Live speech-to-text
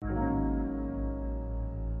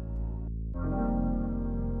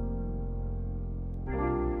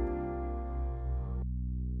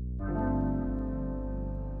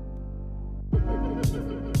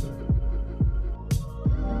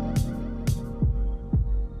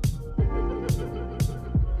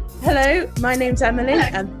Hello, my name's Emily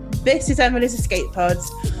and this is Emily's Escape Pods.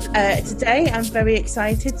 Today I'm very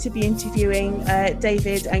excited to be interviewing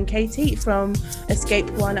David and Katie from Escape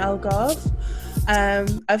One Algarve.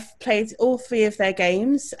 I've played all three of their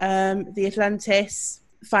games, the Atlantis,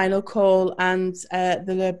 Final Call and the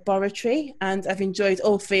Laboratory, and I've enjoyed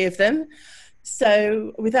all three of them.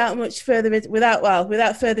 So without further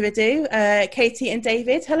ado, Katie and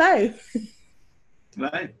David, hello.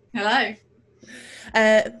 Hello. Hello.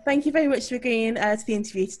 Thank you very much for agreeing to the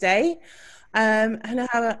interview today. And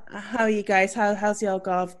how are you guys? How's the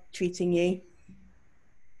Algarve treating you?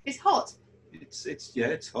 It's hot.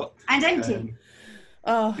 It's hot and empty.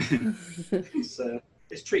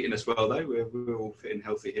 It's treating us well though. We're all fit and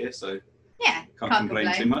healthy here, so yeah, can't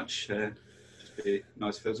complain too much. Just be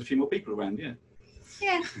nice if there was a few more people around.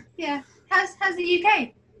 Yeah. How's the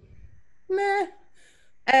UK? Meh.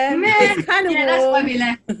 It's kind of warm. That's why we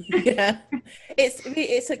left. Yeah,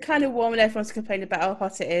 it's a kind of warm and everyone's complaining about how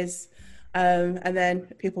hot it is, and then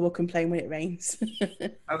people will complain when it rains.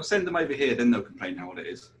 I'll send them over here, then they'll complain how hot it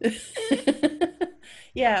is.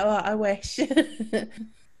 Yeah, well, I wish.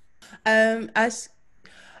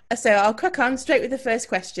 So I'll crack on straight with the first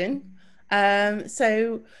question.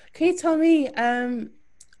 So can you tell me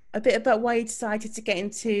a bit about why you decided to get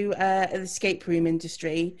into the escape room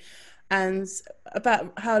industry? And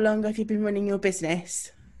about how long have you been running your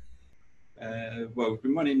business? Well,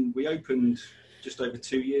 we opened just over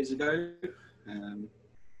 2 years ago. The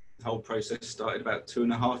whole process started about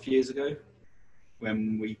 2.5 years ago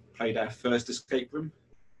when we played our first escape room.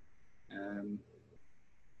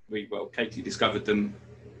 Katie discovered them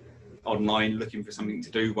online looking for something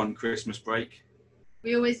to do one Christmas break.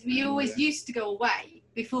 We always used to go away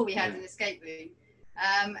before we had an escape room.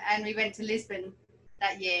 And we went to Lisbon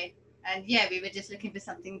that year. And we were just looking for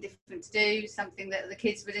something different to do, something that the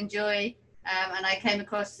kids would enjoy. And I came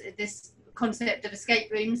across this concept of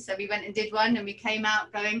escape rooms. So we went and did one and we came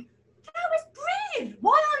out going, that was brilliant.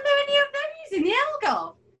 Why aren't there any of those in the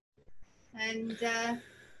Algarve? And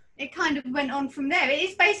it kind of went on from there. It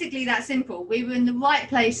is basically that simple. We were in the right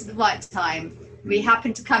place at the right time. We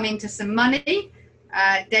happened to come into some money.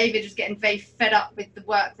 David was getting very fed up with the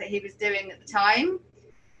work that he was doing at the time.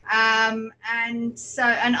 And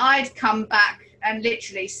I'd come back and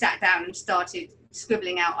literally sat down and started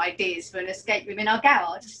scribbling out ideas for an escape room in our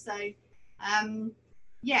garage. So,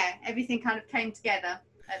 everything kind of came together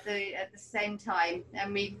at the same time,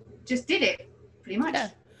 and we just did it pretty much. Yeah,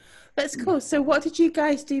 that's cool. So, what did you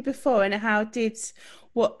guys do before, and how did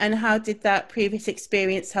that previous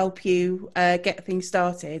experience help you get things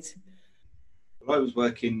started? Well, I was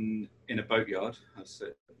working in a boatyard.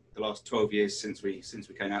 The last 12 years since we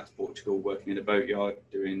came out to Portugal, working in a boatyard,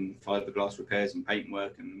 doing fiberglass repairs and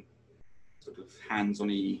paintwork and sort of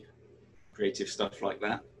hands-on-y creative stuff like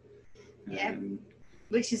that. Yeah,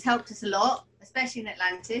 which has helped us a lot, especially in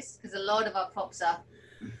Atlantis, because a lot of our props are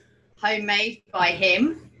homemade by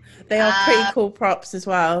him. They are pretty cool props as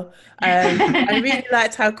well. I really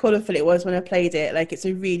liked how colourful it was when I played it. Like, it's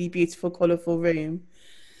a really beautiful, colourful room.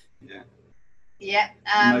 Yeah. Yeah.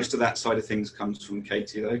 Most of that side of things comes from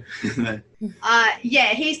Katie, though.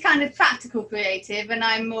 He's kind of practical creative, and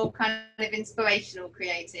I'm more kind of inspirational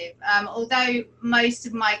creative. Although most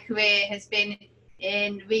of my career has been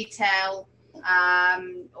in retail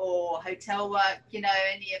or hotel work,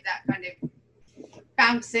 any of that kind of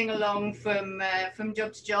bouncing along from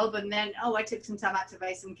job to job, and then I took some time out to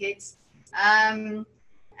raise some kids.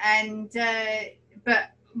 But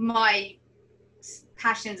my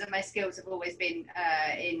passions and my skills have always been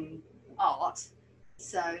in art,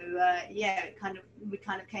 so we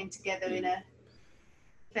kind of came together in a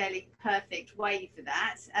fairly perfect way for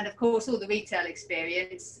that. And of course all the retail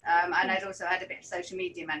experience, and I'd also had a bit of social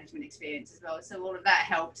media management experience as well, so all of that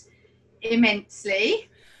helped immensely.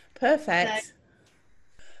 Perfect.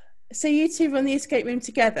 So you two run the escape room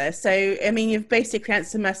together. So, I mean, you've basically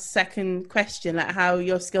answered my second question, like how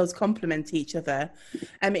your skills complement each other.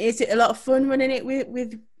 Is it a lot of fun running it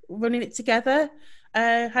with running it together?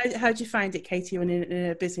 How do you find it, Katie, running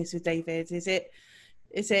in a business with David? Is it?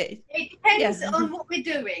 It depends on what we're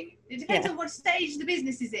doing. It depends on what stage the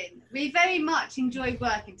business is in. We very much enjoy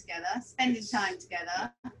working together, spending time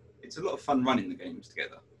together. It's a lot of fun running the games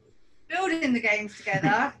together. Building the games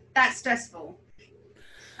together, that's stressful.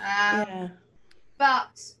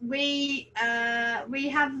 But we have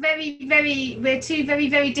we're two very,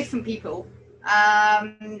 very different people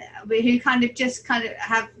who kind of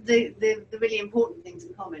have the really important things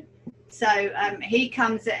in common. So he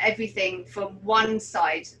comes at everything from one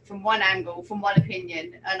side, from one angle, from one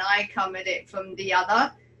opinion, and I come at it from the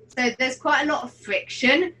other. So there's quite a lot of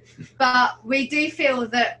friction, but we do feel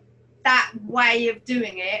that that way of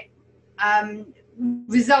doing it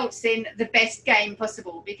results in the best game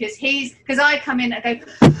possible, because I come in and go,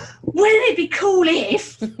 wouldn't it be cool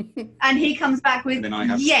if, and he comes back with, then I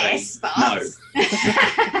have yes, to but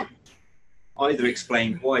no. Either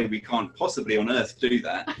explain why we can't possibly on earth do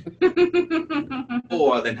that,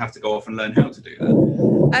 or I then have to go off and learn how to do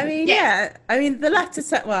that. I mean, yeah. I mean, the latter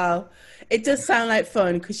set. Well, it does sound like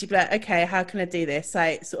fun, because you'd be like, okay, how can I do this?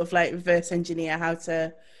 Like, sort of like reverse engineer how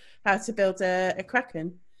to build a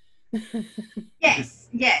Kraken.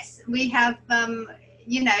 Yes, we have.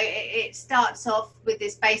 You know, it starts off with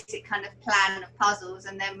this basic kind of plan of puzzles,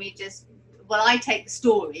 and then I take the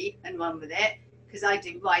story and run with it, because I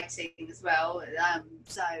do writing as well.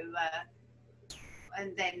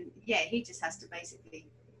 And then he just has to basically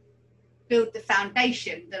build the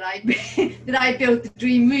foundation that I build the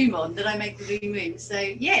dream room on, that I make the dream room. So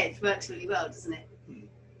it works really well, doesn't it?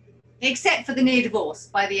 Except for the near divorce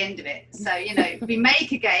by the end of it. So, you know, we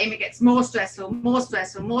make a game, it gets more stressful. Oh my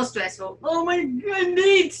God, I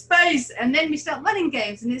need space. And then we start running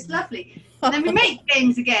games, and it's lovely. And then we make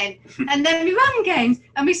games again, and then we run games,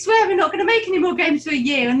 and we swear we're not going to make any more games for a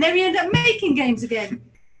year, and then we end up making games again.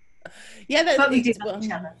 Yeah, but we do love each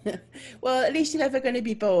other. Well, at least you're never going to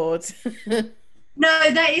be bored. No,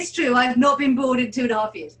 that is true. I've not been bored in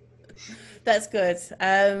 2.5 years. That's good.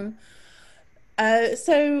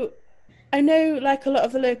 So I know, like a lot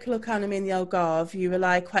of the local economy in the Algarve, you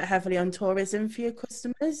rely quite heavily on tourism for your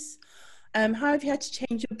customers. How have you had to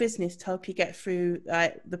change your business to help you get through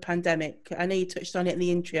the pandemic? I know you touched on it in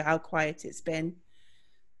the intro, how quiet it's been.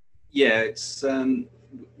 Yeah, it's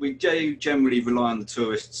we do generally rely on the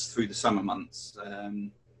tourists through the summer months.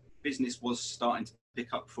 Business was starting to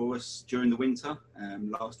pick up for us during the winter.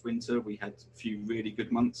 Last winter we had a few really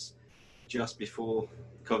good months just before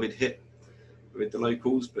COVID hit with the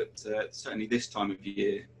locals, but certainly this time of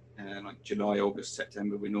year, like July, August,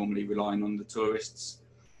 September, we're normally relying on the tourists,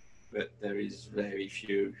 but there is very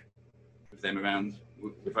few of them around.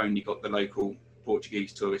 We've only got the local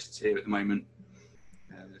Portuguese tourists here at the moment.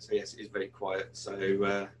 So yes, it is very quiet. So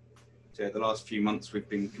the last few months we've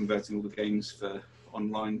been converting all the games for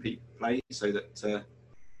online play, so that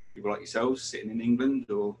people like yourselves sitting in England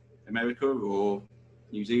or America or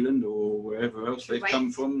New Zealand or wherever else they've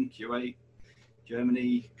come from, Kuwait,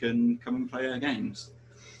 Germany, can come and play our games.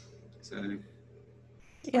 So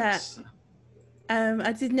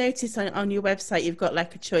I did notice on your website you've got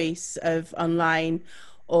like a choice of online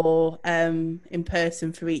or in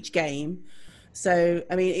person for each game. So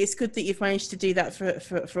I mean, it's good that you've managed to do that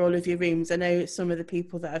for all of your rooms. I know some of the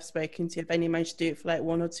people that I've spoken to have only managed to do it for like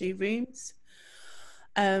 1 or 2 rooms.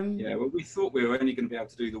 Well, we thought we were only going to be able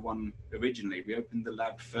to do the one originally. We opened the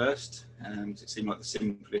lab first, it seemed like the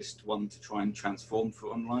simplest one to try and transform for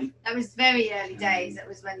online. That was very early days. That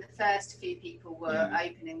was when the first few people were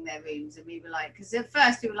opening their rooms, and we were like, because at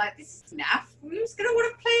first we were like, this is naff. Who's going to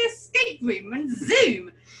want to play escape room and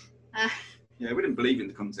Zoom? Yeah, we didn't believe in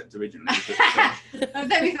the concept originally. But,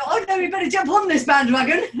 and then we thought, oh no, we better jump on this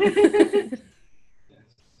bandwagon.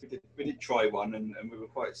 We did try one, and we were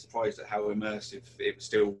quite surprised at how immersive it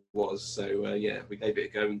still was. So we gave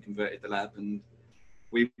it a go and converted the lab, and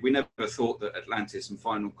we never thought that Atlantis and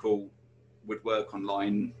Final Call would work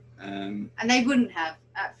online. And they wouldn't have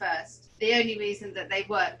at first. The only reason that they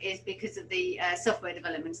work is because of the software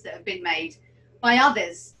developments that have been made by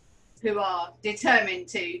others who are determined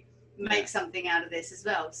to make something out of this as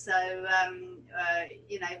well. So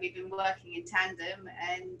we've been working in tandem,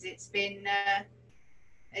 and it's been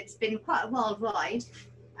quite a wild ride.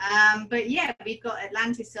 But yeah, we've got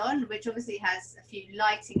Atlantis on, which obviously has a few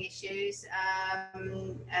lighting issues,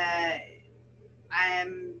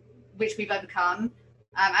 which we've overcome.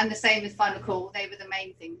 And the same with Final Call. They were the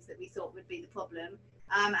main things that we thought would be the problem.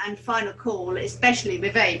 And Final Call, especially,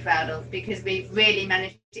 we're very proud of, because we've really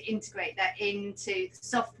managed to integrate that into the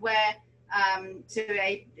software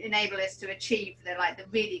to enable us to achieve the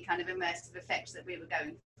really kind of immersive effects that we were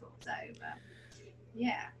going for. So,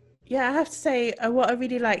 yeah, I have to say, what I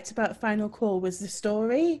really liked about Final Call was the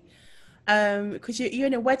story. Because you're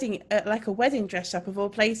in a wedding, like a wedding dress shop of all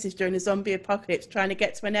places during a zombie apocalypse, trying to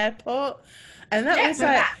get to an airport, and that was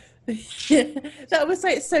like. That was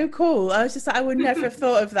like so cool. I was just like, I would never have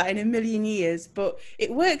thought of that in a million years, but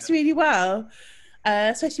it works really well,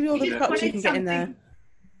 especially with all the props you can get in there.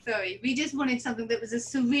 Sorry, we just wanted something that was as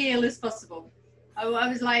surreal as possible. I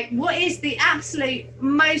was like, what is the absolute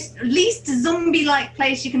least zombie-like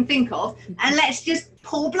place you can think of, and let's just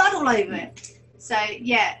pour blood all over it. So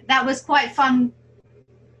yeah, that was quite fun,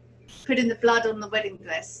 putting the blood on the wedding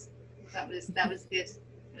dress. That was good.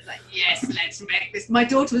 Like, yes, let's make this. My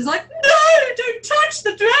daughter was like, no, don't touch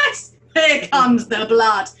the dress. Here comes the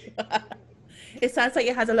blood. It sounds like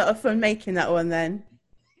you had a lot of fun making that one then.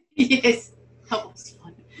 Yes, that was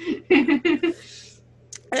fun.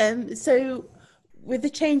 So with the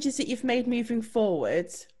changes that you've made moving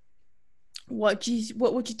forward, what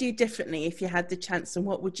would you do differently if you had the chance, and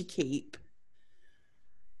what would you keep?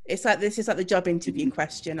 This is like the job interview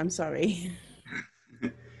question. I'm sorry.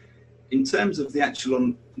 In terms of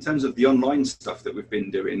the online stuff that we've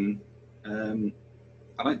been doing, I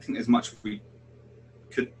don't think there's much we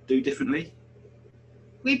could do differently.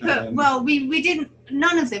 We put we didn't,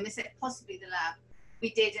 none of them except possibly the lab.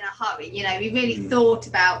 We did in a hurry. You know, we really thought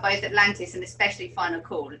about both Atlantis and especially Final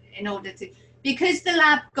Call in order to, because the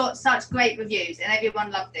lab got such great reviews and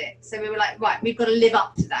everyone loved it. So we were like, right, we've got to live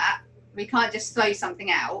up to that. We can't just throw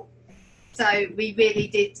something out. So we really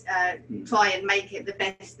did try and make it the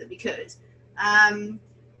best that we could. The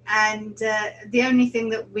only thing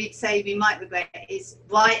that we'd say we might regret is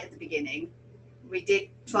right at the beginning, we did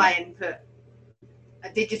try and put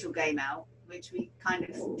a digital game out, which we kind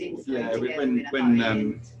of did. Yeah,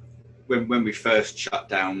 when we first shut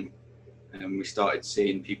down and we started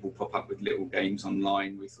seeing people pop up with little games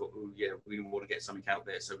online, we thought, oh yeah, we want to get something out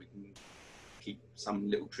there so we can keep some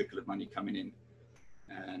little trickle of money coming in.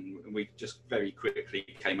 And we just very quickly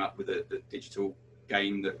came up with a digital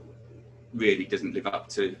game that really doesn't live up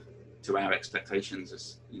to our expectations,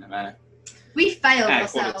 as you know. We failed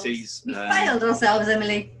ourselves. Qualities, we failed ourselves,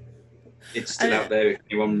 Emily. It's still out there if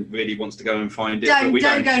anyone really wants to go and find it. Don't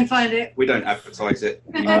go and find it. We don't advertise it.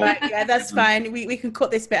 Yeah, that's fine. We can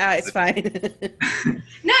cut this bit out. It's fine.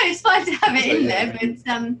 No, it's fine to have it in there, but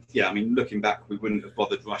yeah, I mean, looking back, we wouldn't have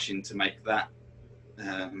bothered rushing to make that.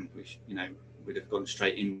 Which, you know, we'd have gone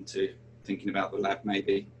straight into thinking about the lab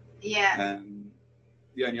maybe. Yeah.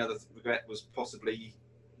 The only other regret was possibly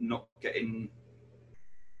not getting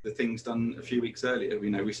the things done a few weeks earlier. You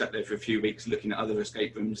know, we sat there for a few weeks looking at other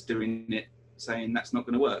escape rooms doing it, saying that's not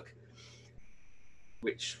going to work,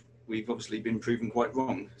 which we've obviously been proven quite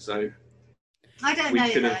wrong. So I don't know.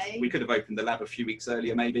 We could have opened the lab a few weeks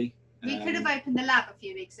earlier, maybe. We could have opened the lab a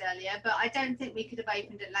few weeks earlier, but I don't think we could have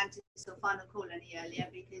opened Atlantis or Final Call any earlier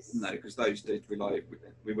because... No, because those did rely...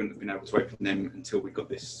 We wouldn't have been able to open them until we got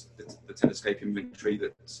the Telescape inventory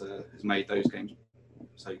that has made those games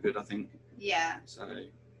so good, I think. Yeah. So...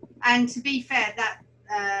 And to be fair, that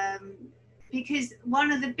because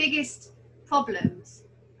one of the biggest problems,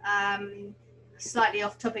 slightly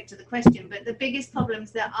off topic to the question, but the biggest problems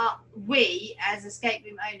that we as escape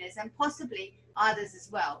room owners and possibly others as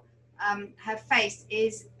well have faced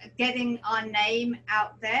is getting our name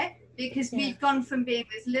out there, because we've gone from being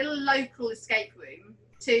this little local escape room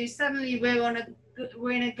to suddenly we're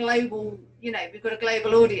in a global, you know, we've got a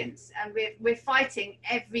global audience and we're fighting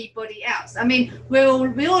everybody else. I mean, we all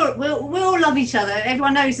love each other.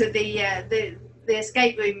 Everyone knows that the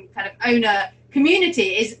escape room kind of owner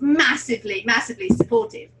community is massively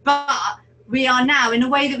supportive, but we are now, in a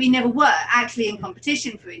way that we never were, actually in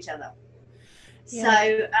competition for each other. So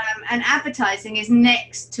and advertising is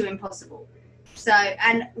next to impossible. So,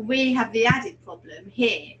 and we have the added problem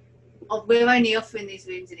here of we're only offering these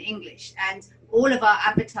rooms in English, and all of our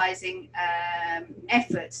advertising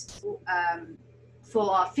efforts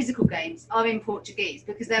for our physical games are in Portuguese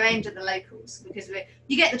because they're aimed at the locals, because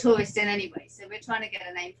you get the tourists in anyway, so we're trying to get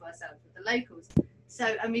a name for ourselves with the locals. So,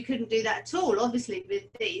 and we couldn't do that at all, obviously, with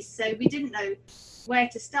these, so we didn't know where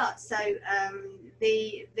to start. So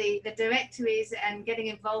the directories and getting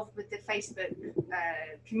involved with the Facebook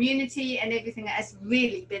community and everything has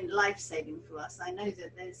really been life-saving for us. I know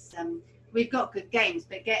that there's we've got good games,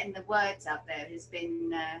 but getting the words out there has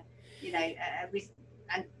been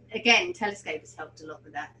and again, Telescape has helped a lot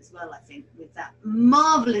with that as well, I think, with that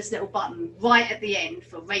marvellous little button right at the end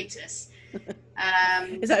for rate us.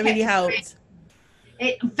 Has that really helped?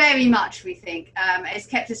 It very much, we think. It's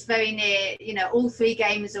kept us very near, you know, all three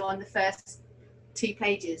games are on the first 2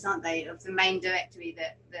 pages, aren't they, of the main directory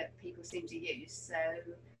that people seem to use.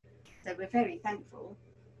 So we're very thankful.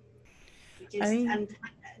 And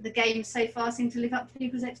the games so far seem to live up to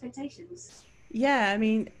people's expectations. Yeah, I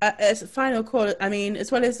mean, as a Final Call, I mean,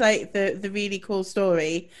 as well as like the really cool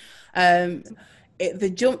story, there's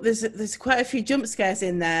quite a few jump scares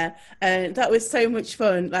in there, and that was so much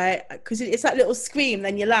fun. Like, because it's that little scream,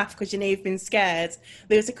 then you laugh because you know you've been scared.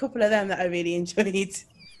 There was a couple of them that I really enjoyed.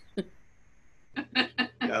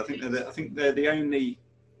 Yeah, I think they're the only.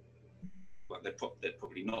 Well, they're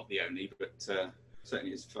probably not the only, but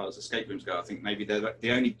certainly as far as escape rooms go, I think maybe they're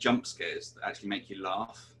the only jump scares that actually make you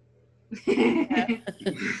laugh. We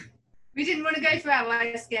didn't want to go for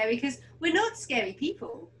our scary because we're not scary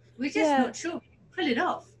people. We're just not sure we can pull it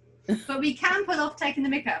off. but we can pull off taking the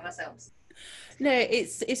mick out of ourselves. No,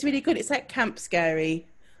 it's really good. It's like camp scary,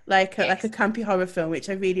 like a campy horror film, which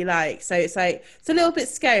I really like. So it's like it's a little bit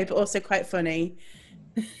scary, but also quite funny.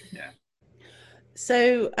 Yeah.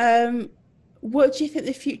 So, what do you think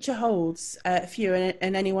the future holds for you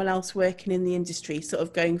and anyone else working in the industry, sort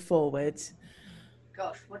of going forward?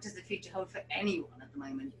 Gosh, what does the future hold for anyone at the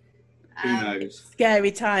moment? Who knows?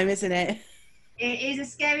 Scary time, isn't it? It is a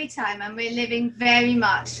scary time, and we're living very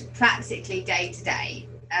much practically day to day.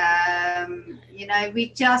 You know, we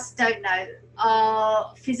just don't know.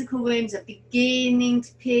 Our physical rooms are beginning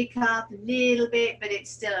to pick up a little bit, but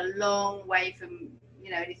it's still a long way from,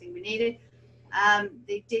 you know, anything we needed.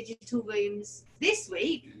 The digital rooms this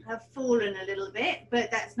week have fallen a little bit, but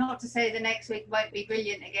that's not to say the next week won't be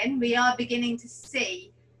brilliant again. We are beginning to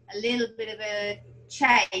see a little bit of a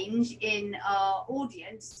change in our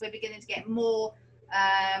audience. We're beginning to get more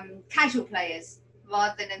casual players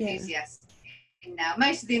rather than enthusiasts now.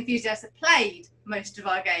 Most of the enthusiasts have played most of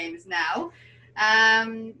our games now.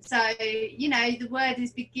 So, you know, the word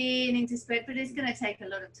is beginning to spread, but it's going to take a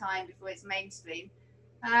lot of time before it's mainstream.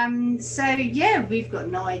 So yeah, we've got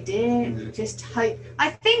no idea. Just hope. I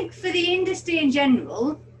think for the industry in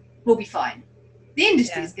general, we'll be fine. The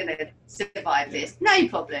industry is going to survive this, no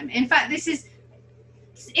problem. In fact, this is,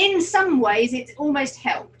 in some ways, it's almost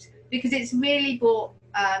helped because it's really brought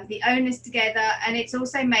the owners together, and it's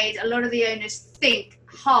also made a lot of the owners think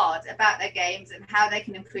hard about their games and how they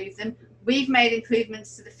can improve them. We've made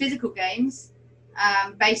improvements to the physical games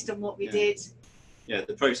based on what we did. Yeah,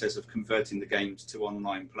 the process of converting the games to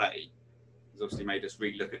online play has obviously made us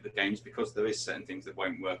relook at the games, because there is certain things that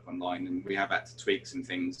won't work online, and we have had to tweak some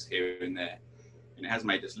things here and there. And it has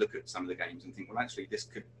made us look at some of the games and think, well, actually, this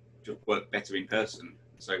could just work better in person.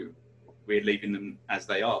 So we're leaving them as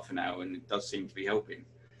they are for now, and it does seem to be helping.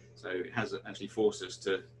 So it has actually forced us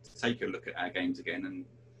to take a look at our games again and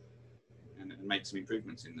make some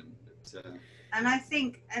improvements in them. But, and I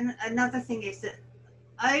think another thing is that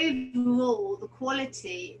overall the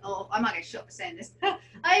quality of, I might get shot for saying this,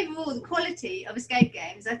 overall the quality of escape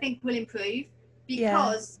games I think will improve,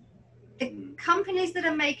 because the companies that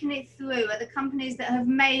are making it through are the companies that have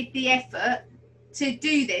made the effort to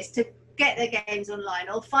do this, to get their games online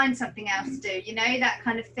or find something else to do, you know, that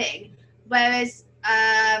kind of thing. Whereas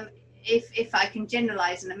if I can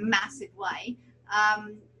generalize in a massive way,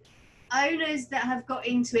 owners that have got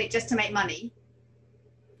into it just to make money,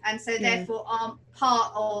 and so therefore aren't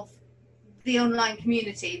part of the online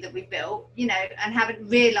community that we've built, you know, and haven't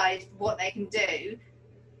realised what they can do,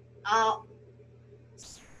 are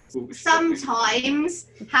sometimes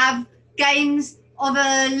have games of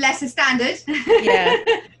a lesser standard.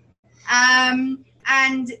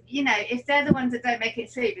 And you know, if they're the ones that don't make it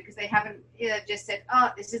through because they haven't, you know, just said,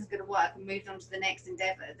 oh, this isn't going to work, and moved on to the next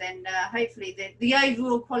endeavour, then hopefully the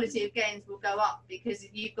overall quality of games will go up, because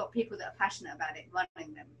you've got people that are passionate about it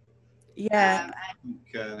running them.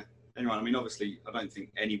 I mean, obviously, I don't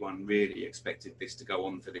think anyone really expected this to go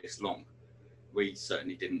on for this long. We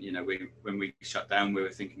certainly didn't. You know, when we shut down, we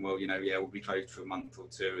were thinking, well, you know, we'll be closed for a month or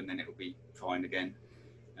two, and then it'll be fine again.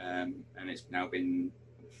 And it's now been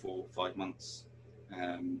 4 or 5 months.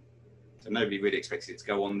 So nobody really expected it to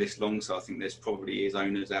go on this long. So I think there's probably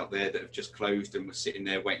owners out there that have just closed and were sitting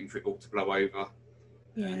there waiting for it all to blow over.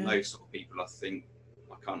 And those sort of people, I think,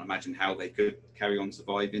 I can't imagine how they could carry on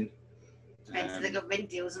surviving. They got rent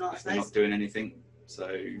deals and all that. They're not doing anything. So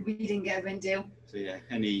we didn't get a rent deal. So yeah,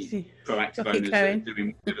 any proactive owners that are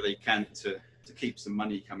doing whatever they can to keep some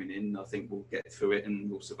money coming in, I think we'll get through it and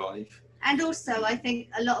we'll survive. And also, I think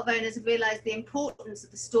a lot of owners have realised the importance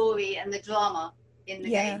of the story and the drama in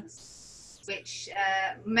the games, which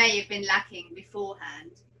may have been lacking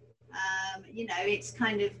beforehand. You know, it's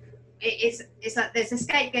kind of, it's like there's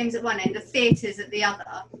escape games at one end, the theatres at the other,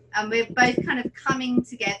 and we're both kind of coming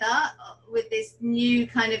together with this new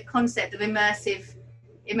kind of concept of immersive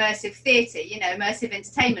theatre, you know, immersive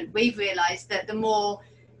entertainment. We've realised that the more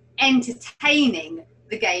entertaining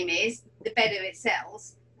the game is, the better it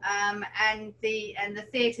sells. And the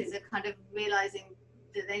theatres are kind of realising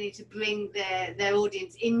that they need to bring their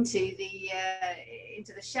audience into the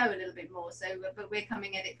show a little bit more. So, but we're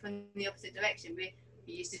coming at it from the opposite direction. We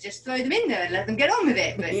used to just throw them in there and let them get on with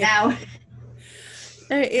it, but now.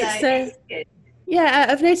 No, it's good. Yeah,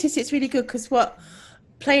 I've noticed it's really good because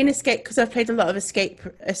playing escape, because I've played a lot of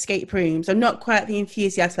escape rooms. I'm not quite at the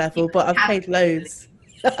enthusiast level, but I've played loads.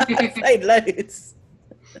 I've played loads.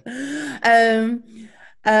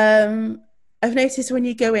 I've noticed when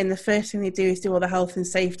you go in, the first thing they do is do all the health and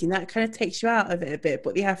safety, and that kind of takes you out of it a bit,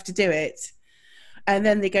 but you have to do it. And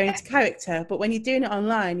then they go into character. But when you're doing it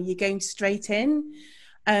online, you're going straight in.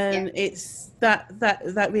 And it's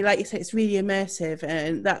that we, like you say, it's really immersive,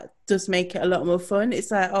 and that does make it a lot more fun.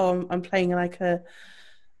 It's like, oh, I'm playing like a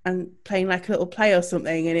little play or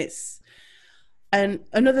something, and it's. And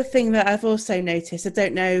another thing that I've also noticed, I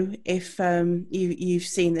don't know if you've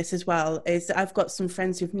seen this as well, is that I've got some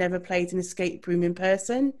friends who've never played an escape room in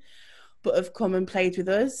person, but have come and played with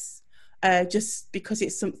us, just because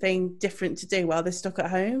it's something different to do while they're stuck at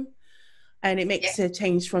home. And it makes a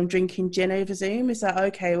change from drinking gin over Zoom. Is that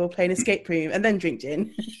okay? We'll play an escape room and then drink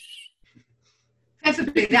gin.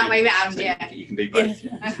 Preferably that way round, So yeah. you can do both.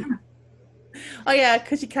 Yeah. Oh yeah,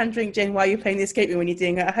 because you can drink gin while you're playing the escape room when you're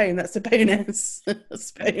doing it at home. That's a bonus, I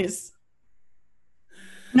suppose.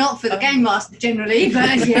 Not for the game master generally,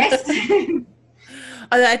 but yes.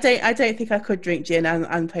 I don't think I could drink gin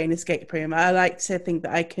and play an escape room. I like to think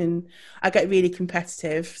that I get really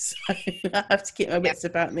competitive, so I have to keep my wits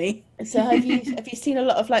about me. So have you seen a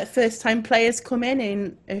lot of like first time players come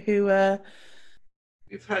in who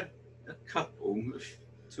We've had a couple,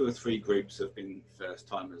 2 or 3 groups have been first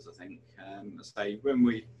timers, I think. I say when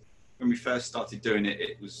we first started doing it,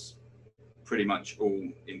 it was pretty much all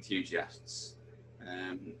enthusiasts.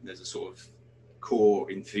 There's a sort of core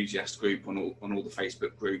enthusiast group on all the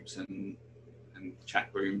Facebook groups and chat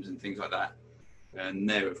rooms and things like that. And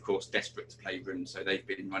they're of course desperate to play rooms, so they've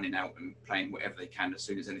been running out and playing whatever they can as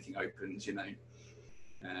soon as anything opens, you know.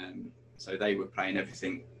 So they were playing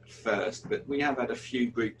everything first, but we have had a few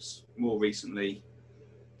groups more recently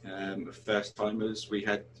of first timers. We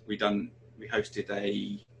hosted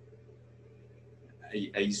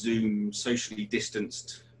a Zoom socially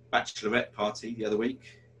distanced bachelorette party the other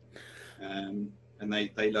week, and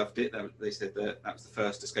they loved it. They said that was the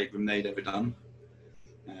first escape room they'd ever done.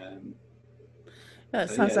 that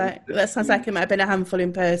sounds like it might have been a handful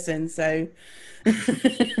in person. So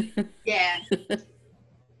Yeah.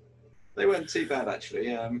 They weren't too bad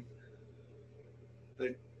actually.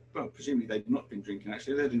 Presumably they'd not been drinking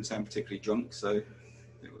actually. They didn't sound particularly drunk, so it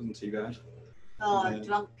wasn't too bad. Oh,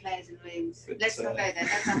 drunk players in rooms. Let's not go there.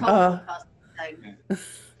 That's a whole podcast. So.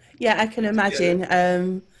 Yeah, I can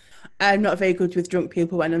imagine. I'm not very good with drunk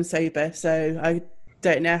people when I'm sober, so I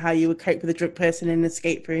don't know how you would cope with a drunk person in an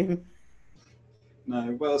escape room.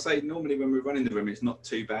 No, well, I say normally when we're running the room, it's not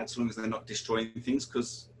too bad, so long as they're not destroying things.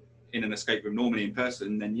 Because in an escape room, normally in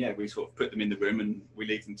person, then yeah, we sort of put them in the room and we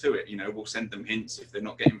leave them to it. You know, we'll send them hints if they're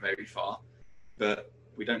not getting very far, but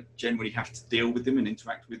we don't generally have to deal with them and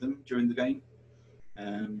interact with them during the game.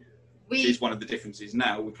 Which is one of the differences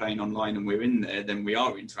now. We're playing online and we're in there, then we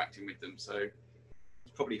are interacting with them. So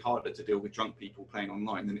it's probably harder to deal with drunk people playing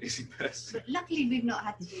online than it is in person. But luckily, we've not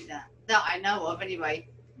had to do that I know of anyway.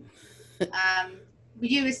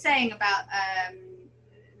 You were saying about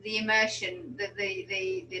the immersion,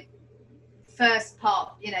 the first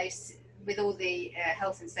part, you know, with all the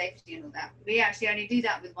health and safety and all that. We actually only do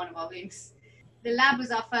that with one of our rooms. The lab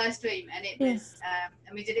was our first room, and it was,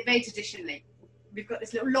 and we did it very traditionally. We've got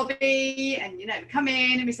this little lobby, and you know, we come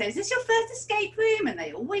in and we say, "Is this your first escape room?" And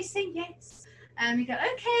they always say yes. And we go,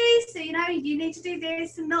 "Okay, so you know, you need to do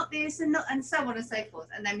this and not this and not," and so on and so forth.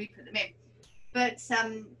 And then we put them in. But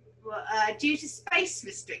due to space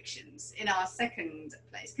restrictions in our second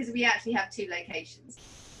place, because we actually have 2 locations,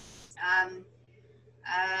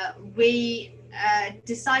 we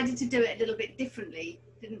decided to do it a little bit differently,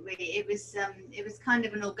 didn't we? It was kind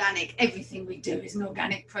of an organic. Everything we do is an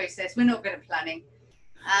organic process. We're not good at planning,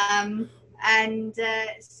 and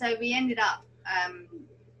so we ended up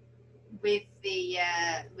with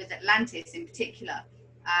Atlantis in particular.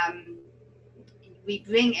 We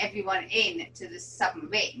bring everyone in to the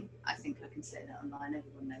submarine. I think I can say that online.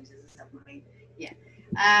 Everyone knows there's a submarine. Yeah.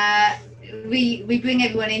 We bring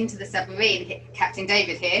everyone into the submarine. Captain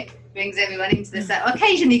David here brings everyone into the submarine.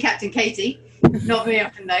 Occasionally Captain Katie, not very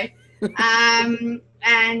often though.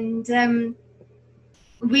 And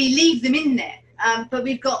we leave them in there. But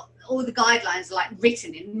we've got all the guidelines like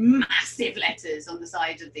written in massive letters on the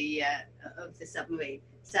side of the submarine.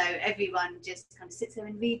 So everyone just kind of sits there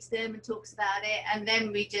and reads them and talks about it, and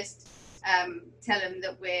then we just tell them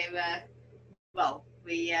that we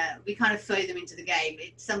kind of throw them into the game.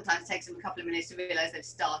 It sometimes takes them a couple of minutes to realise they've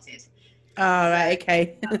started. Oh, right,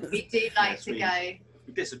 okay. We do like to go.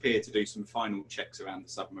 We disappear to do some final checks around the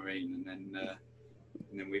submarine, and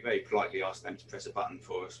then we very politely ask them to press a button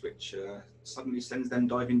for us, which suddenly sends them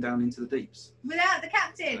diving down into the deeps. Without the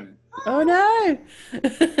captain. Oh no!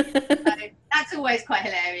 So that's always quite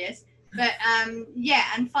hilarious. But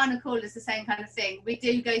and Final Call is the same kind of thing. We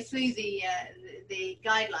do go through the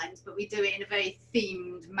guidelines, but we do it in a very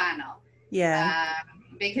themed manner. Yeah.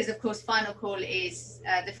 Because of course, Final Call is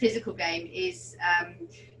the physical game. Is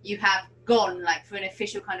you have gone like for an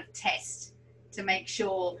official kind of test to make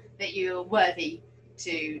sure that you're worthy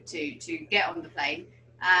to get on the plane.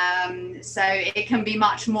 So it can be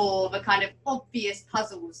much more of a kind of obvious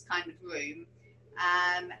puzzles kind of room.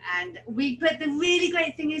 But the really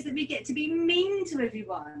great thing is that we get to be mean to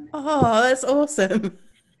everyone. Oh, that's awesome.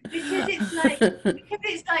 Because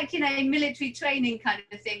it's like, you know, military training kind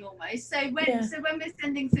of thing almost. So when we're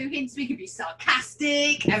sending through hints, we can be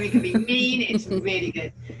sarcastic and we can be mean. It's really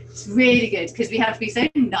good. It's really good because we have to be so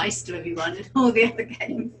nice to everyone in all the other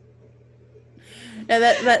games. Yeah,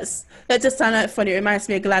 that does sound like funny. It reminds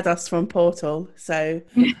me of GLaDOS from Portal. So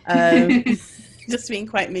just being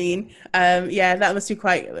quite mean. Yeah, that must be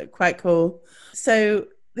quite cool. So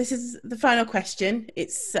this is the final question.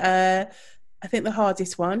 It's I think the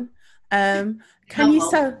hardest one. Can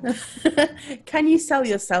you sell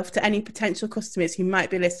yourself to any potential customers who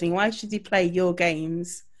might be listening? Why should you play your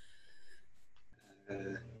games?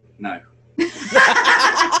 No.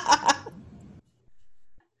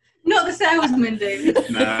 Not the salesman do.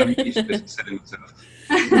 No, I'm used to just selling myself.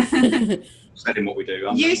 Selling what we do.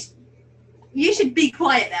 You should be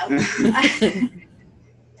quiet now.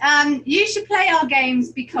 You should play our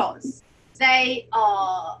games because they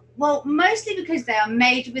are, well, mostly because they are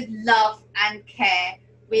made with love and care.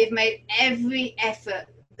 We have made every effort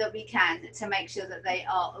that we can to make sure that they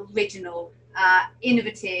are original,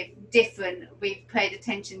 innovative, different. We've paid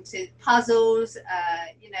attention to puzzles,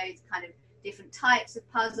 you know, kind of different types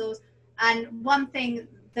of puzzles. And one thing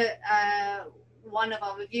that one of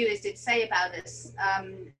our reviewers did say about us,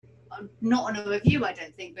 not on a review, I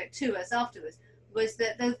don't think, but to us afterwards, was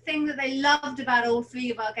that the thing that they loved about all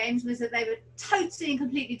three of our games was that they were totally and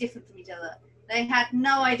completely different from each other. They had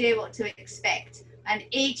no idea what to expect. And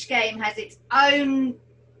each game has its own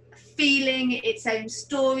feeling, its own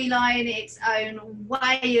storyline, its own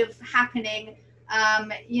way of happening.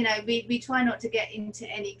 You know, we try not to get into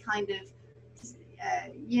any kind of,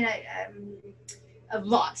 you know, a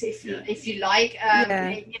rot, if you like. You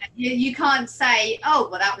know, you can't say, oh,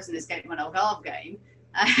 well, that was an Escape from Algarve game.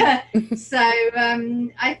 So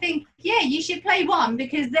I think, yeah, you should play one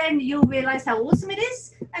because then you'll realise how awesome it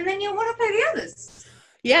is, and then you'll want to play the others.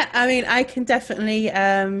 Yeah, I mean, I can definitely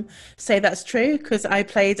say that's true because I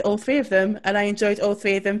played all three of them and I enjoyed all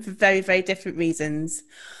three of them for very, very different reasons.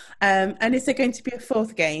 And is there going to be a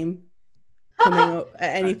fourth game coming up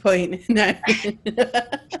at any point? No.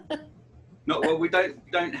 Not well. We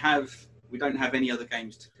don't have any other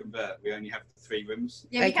games to convert. We only have 3 rooms.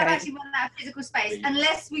 Yeah, we have actually run out of physical space,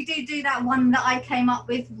 unless we do that one that I came up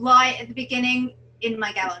with right at the beginning in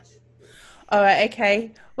my garage. All right,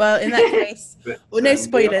 okay. Well, in that case, well, no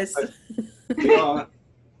spoilers.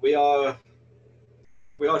 We are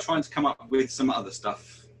trying to come up with some other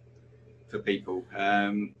stuff for people.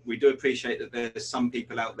 We do appreciate that there's some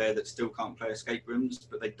people out there that still can't play escape rooms,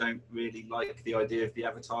 but they don't really like the idea of the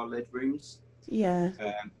avatar-led rooms. Yeah.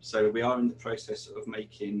 So we are in the process of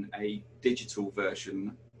making a digital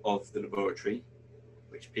version of the laboratory,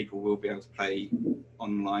 which people will be able to play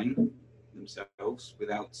online themselves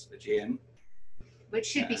without a GM. Which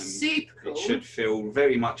should be super cool. It should feel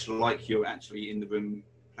very much like you're actually in the room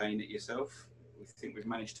playing it yourself. We think we've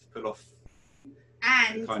managed to pull off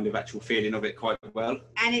the kind of actual feeling of it quite well.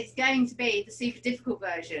 And it's going to be the super difficult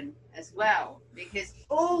version as well, because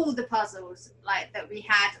all the puzzles like that we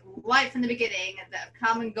had right from the beginning that have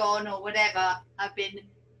come and gone or whatever have been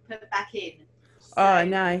put back in. So oh,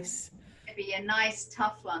 nice. It'll be a nice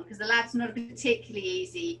tough one because the lab's not a particularly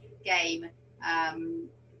easy game.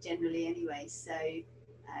 Generally anyway, so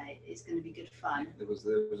it's going to be good fun. There was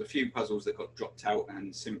a few puzzles that got dropped out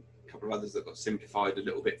and a couple of others that got simplified a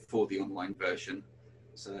little bit for the online version,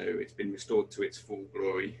 so it's been restored to its full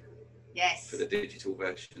glory. Yes. For the digital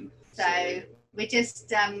version. So we're just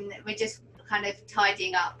kind of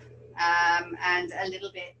tidying up and a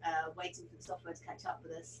little bit waiting for the software to catch up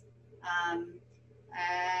with us.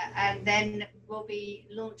 And then we'll be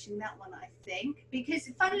launching that one, I think, because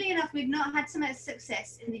funnily enough, we've not had so much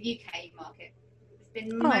success in the UK market. It's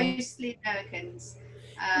been mostly Americans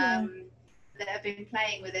that have been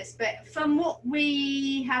playing with us. But from what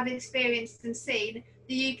we have experienced and seen,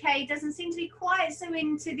 the UK doesn't seem to be quite so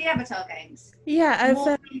into the Avatar games. Yeah,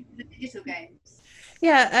 more into the digital games.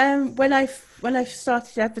 Yeah, when I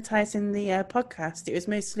started advertising the podcast, it was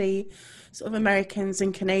mostly sort of Americans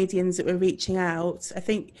and Canadians that were reaching out. I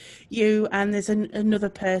think you and there's another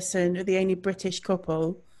person, the only British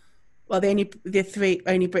couple, well, the 3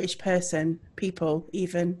 only British people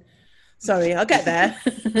even. Sorry, I'll get there.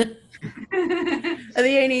 Are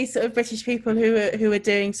the only sort of British people who are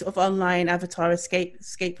doing sort of online Avatar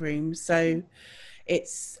escape rooms. So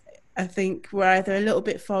it's I think we're either a little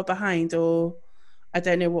bit far behind, or I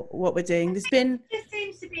don't know what we're doing. There's been... It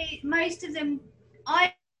seems to be most of them.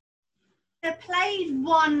 I played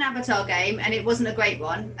one Avatar game and it wasn't a great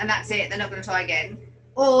one, and that's it. They're not going to try again,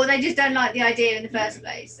 or they just don't like the idea in the first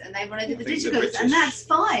place, and they want to do the digitals, and that's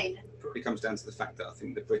fine. Probably comes down to the fact that I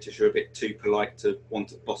think the British are a bit too polite to want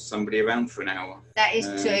to boss somebody around for an hour. That is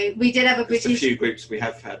true. We did have a British... A few groups we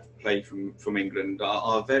have had play from England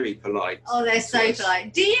are very polite. Oh, they're so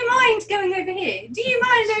polite. Do you mind going over here? Do you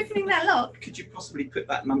mind opening that lock? Could you possibly put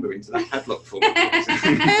that number into that padlock for me? I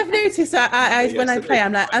have noticed that when I play,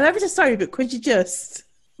 I'm like, I'm ever just sorry, but could you just...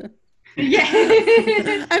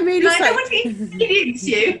 Yeah. I'm really sorry. I don't want to inconvenience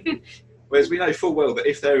you. Whereas we know full well that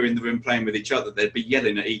if they were in the room playing with each other, they'd be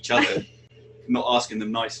yelling at each other, not asking them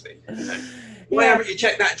nicely. You know, why haven't you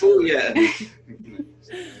checked that drawer yet?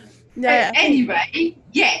 Yeah. Anyway,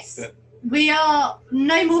 yes, we are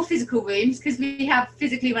no more physical rooms because we have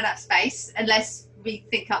physically run out of space unless we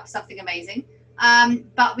think up something amazing.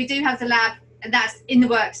 But we do have the lab, and that's in the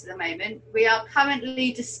works at the moment. We are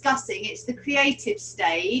currently discussing, it's the creative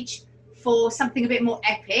stage for something a bit more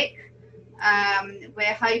epic.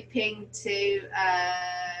 We're hoping to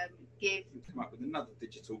come up with another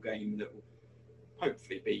digital game that will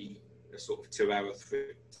hopefully be a sort of 2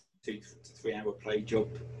 to 3 hour play job.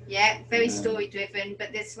 Yeah, very story driven,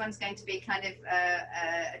 but this one's going to be kind of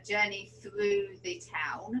a journey through the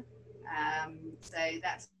town. So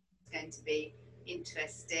that's going to be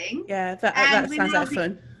interesting. Yeah, that sounds like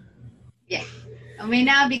fun. Yeah, and we're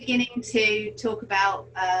now beginning to talk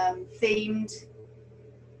about themed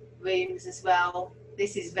rooms as well.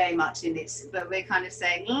 This is very much in its, but we're kind of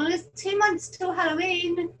saying, well, there's 2 months till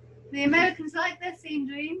Halloween. The Americans like their themed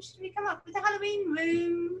rooms. Should we come up with a Halloween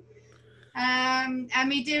room? And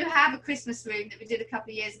we do have a Christmas room that we did a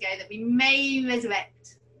couple of years ago that we may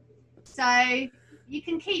resurrect. So you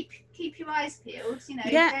can keep your eyes peeled. You know.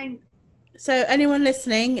 Yeah. Don't... So anyone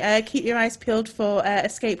listening, keep your eyes peeled for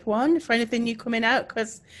Escape One, for anything new coming out,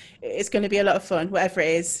 because it's going to be a lot of fun, whatever it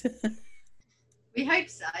is. We hope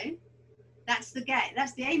so. That's the game.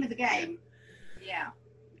 That's the aim of the game. Yeah.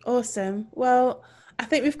 Awesome. Well, I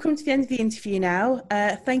think we've come to the end of the interview now.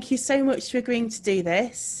 Thank you so much for agreeing to do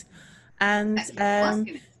this. And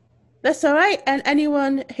that's all right. And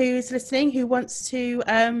anyone who's listening who wants to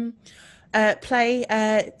play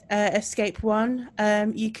Escape One,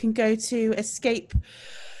 you can go to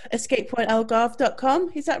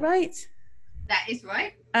escape1algarve.com. Is that right? That is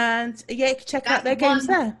right. And yeah, you can check out their games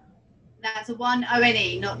there. That's a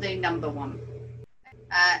 1-ONE, not the number 1.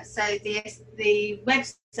 So the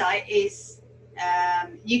website is,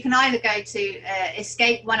 you can either go to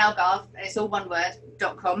escape1algarve, it's all one word,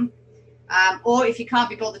 .com, or if you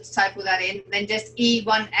can't be bothered to type all that in, then just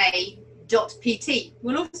e1a.pt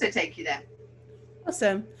will also take you there.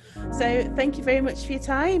 Awesome. So thank you very much for your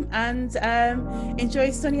time, and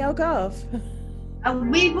enjoy sunny Algarve.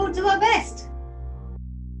 And we will do our best.